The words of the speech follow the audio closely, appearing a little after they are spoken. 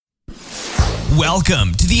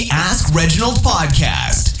Welcome to the Ask Reginald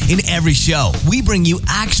podcast. In every show, we bring you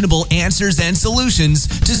actionable answers and solutions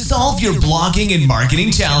to solve your blogging and marketing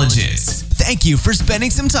challenges. Thank you for spending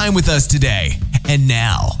some time with us today. And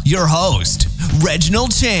now, your host,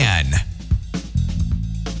 Reginald Chan.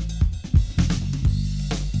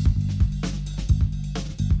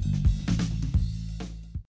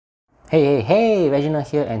 Hey, Reginald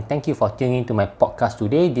here, and thank you for tuning into my podcast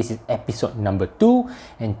today. This is episode number 2,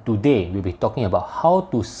 and today we'll be talking about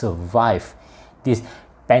how to survive this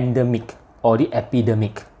pandemic or the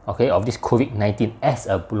epidemic, of this COVID-19 as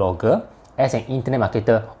a blogger, as an internet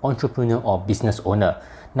marketer, entrepreneur, or business owner.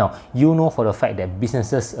 Now, you know for the fact that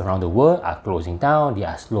businesses around the world are closing down, they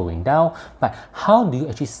are slowing down, but how do you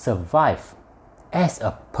actually survive as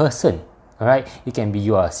a person? Alright, it can be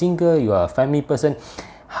you are single, you are a family person.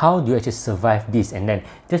 How do you actually survive this? And then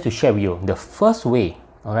just to share with you, the first way,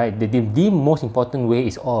 the most important way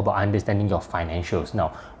is all about understanding your financials.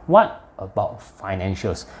 Now, what about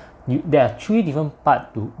financials? There are 3 different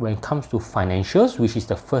parts when it comes to financials, which is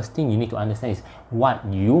the first thing you need to understand is what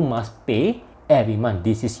you must pay every month.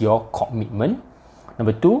 This is your commitment.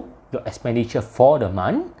 Number 2, your expenditure for the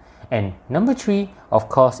month. And number 3, of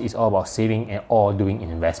course, is all about saving and or doing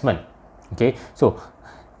investment. Okay, so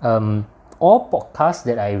all podcasts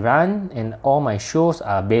that I run and all my shows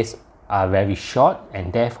are very short,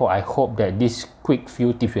 and therefore I hope that these quick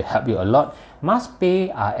few tips will help you a lot. Must pay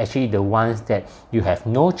are actually the ones that you have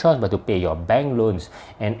no choice but to pay your bank loans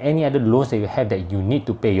and any other loans that you have that you need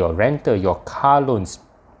to pay, your rental, your car loans,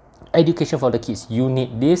 education for the kids. You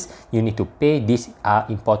need this, you need to pay. These are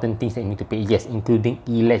important things that you need to pay, yes, including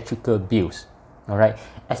electrical bills. Alright,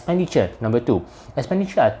 expenditure, number 2.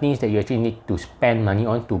 Expenditure are things that you actually need to spend money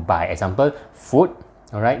on to buy. Example, food.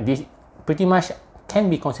 Alright, this pretty much can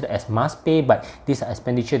be considered as must pay, but these are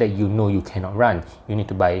expenditure that you know you cannot run. You need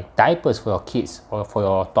to buy diapers for your kids or for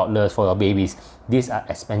your toddlers, for your babies. These are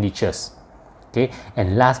expenditures. Okay,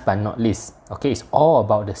 and last but not least, it's all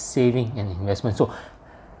about the saving and investment. So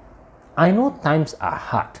I know times are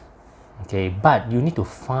hard, but you need to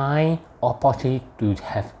find opportunity to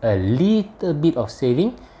have a little bit of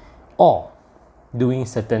saving or doing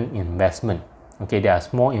certain investment. There are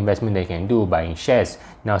small investment that you can do, buying shares.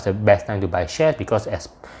 Now is the best time to buy shares because as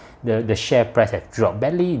the share price has dropped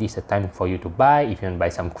badly, this is the time for you to buy. If you want to buy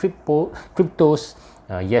some cryptos,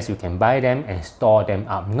 yes, you can buy them and store them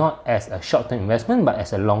up, not as a short-term investment but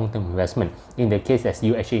as a long-term investment. In the case that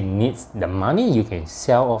you actually need the money, you can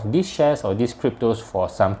sell off these shares or these cryptos for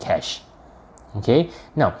some cash.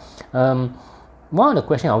 Now, one of the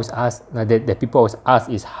questions I always ask, that people always ask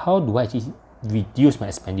is, how do I actually reduce my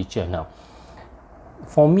expenditure? Now,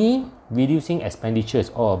 for me, reducing expenditure is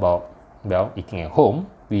all about, eating at home.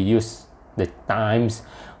 Reduce the times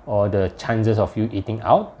or the chances of you eating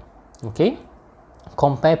out.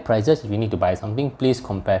 Compare prices. If you need to buy something, please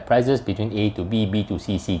compare prices between A to B, B to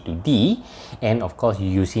C, C to D, and of course,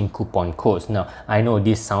 using coupon codes. Now, I know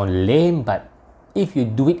this sounds lame, but if you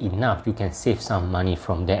do it enough, you can save some money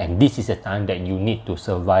from there, and this is the time that you need to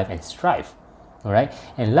survive and strive. Alright,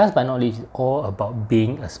 and last but not least, it's all about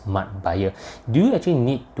being a smart buyer. Do you actually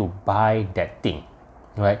need to buy that thing?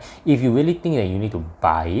 Alright, if you really think that you need to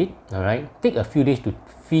buy it, alright, take a few days to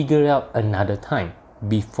figure out another time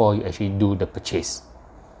before you actually do the purchase.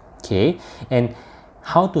 And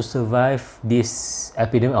how to survive this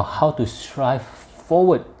epidemic, or how to strive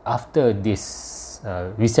forward after this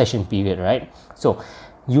recession period, right? So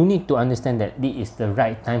you need to understand that this is the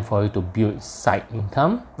right time for you to build side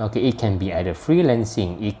income. It can be either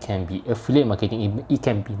freelancing, it can be affiliate marketing, it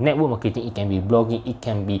can be network marketing, it can be blogging, it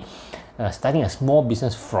can be starting a small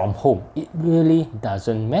business from home. It really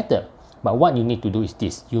doesn't matter. But what you need to do is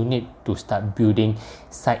this: you need to start building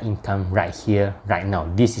side income right here, right now.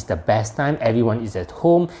 This is the best time. Everyone is at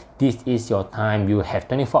home. This is your time. You have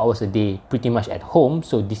 24 hours a day pretty much at home.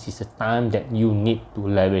 So this is the time that you need to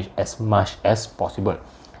leverage as much as possible.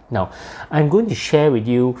 Now, I'm going to share with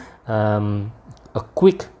you a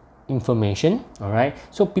quick information. Alright,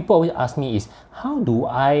 so people always ask me is, how do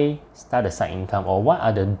I start a side income, or what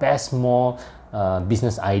are the best small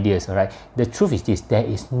business ideas? Alright, the truth is this: there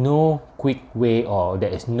is no quick way, or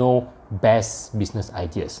there is no best business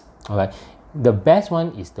ideas. Alright, the best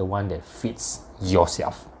one is the one that fits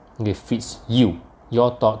yourself. Fits you,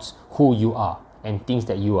 your thoughts, who you are, and things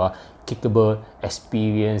that you are capable,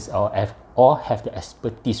 experienced, or have the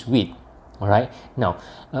expertise with. Alright, now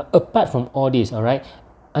apart from all this, alright,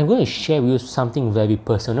 I'm going to share with you something very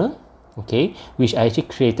personal, which I actually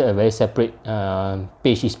created a very separate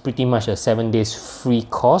page. It's pretty much a 7 days free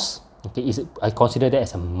course, Okay, I consider that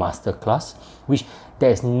as a masterclass, which there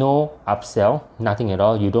is no upsell, nothing at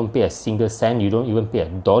all. You don't pay a single cent. You don't even pay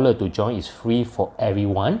 $1 to join. It's free for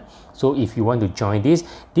everyone. So if you want to join this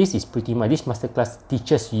is pretty much, this masterclass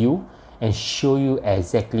teaches you and show you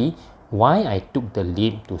exactly why I took the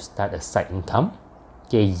leap to start a side income,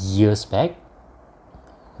 okay, years back.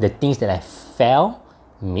 The things that I failed,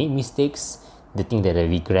 made mistakes, the things that I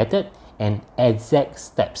regretted, and exact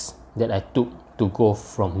steps that I took to go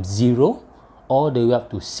from 0 all the way up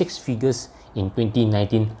to 6 figures in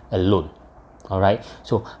 2019 alone. Alright,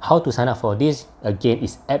 so how to sign up for this? Again,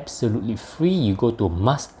 it's absolutely free. You go to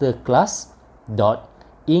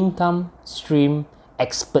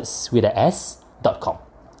masterclass.incomestreamexperts.com.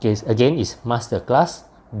 Okay, again, it's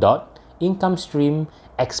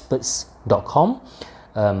masterclass.incomestreamexperts.com.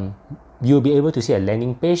 You'll be able to see a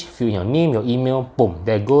landing page, fill in your name, your email, boom,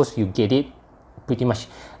 there goes, you get it. Pretty much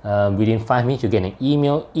within 5 minutes you get an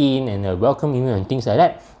email in and a welcome email and things like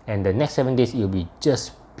that, and the next 7 days it will be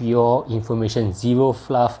just pure information, zero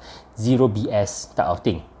fluff, zero BS type of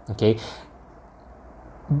thing. Okay,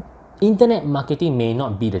 internet marketing may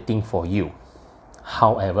not be the thing for you.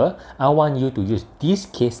 However, I want you to use this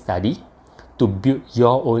case study to build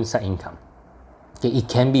your own side income. Okay, it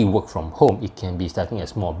can be work from home, it can be starting a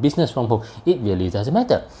small business from home, it really doesn't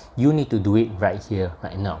matter. You need to do it right here,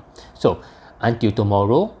 right now. So until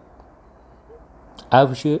tomorrow, I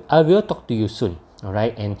will talk to you soon.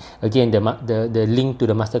 Alright, and again, the link to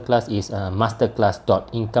the masterclass is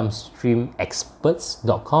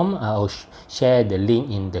masterclass.incomestreamexperts.com. I'll share the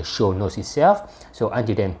link in the show notes itself. So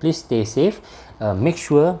until then, please stay safe. Make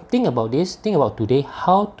sure, think about today,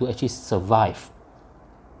 how to actually survive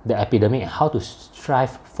the epidemic and how to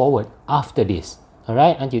strive forward after this.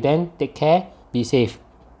 Alright, until then, take care, be safe.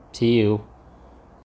 See you.